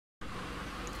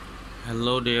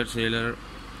Hello dear sailor,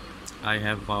 I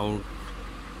have bought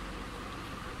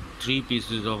 3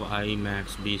 pieces of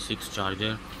iMAX B6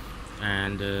 charger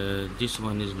and this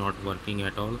one is not working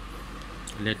at all.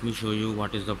 Let me show you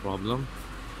what is the problem.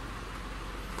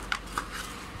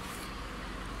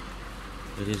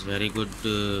 It is very good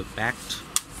packed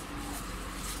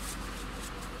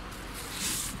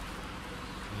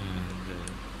and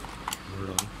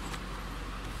hold on.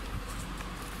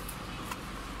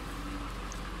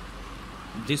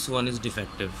 This one is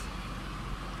defective.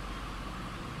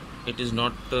 It is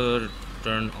not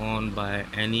turned on by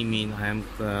any mean. I am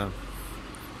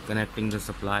connecting the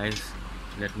supplies.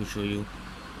 Let me show you.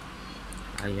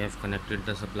 I have connected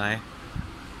the supply,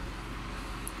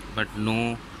 but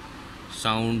no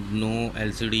sound, no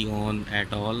LCD on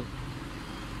at all.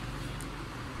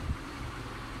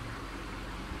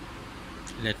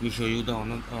 Let me show you the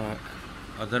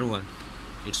other one.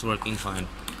 It's working fine.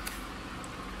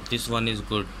 This one is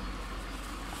good.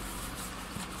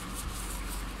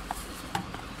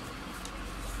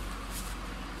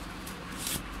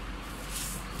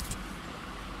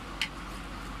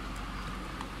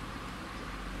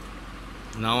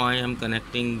 Now I am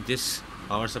connecting this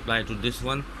power supply to this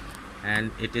one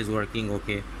and it is working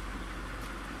okay.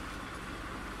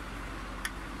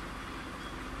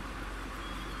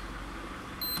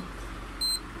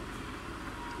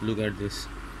 Look at this.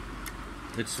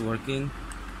 It's working.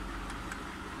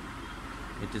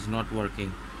 It is not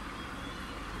working.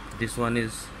 This one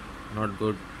is not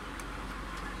good.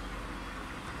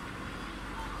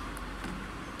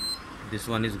 This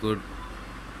one is good.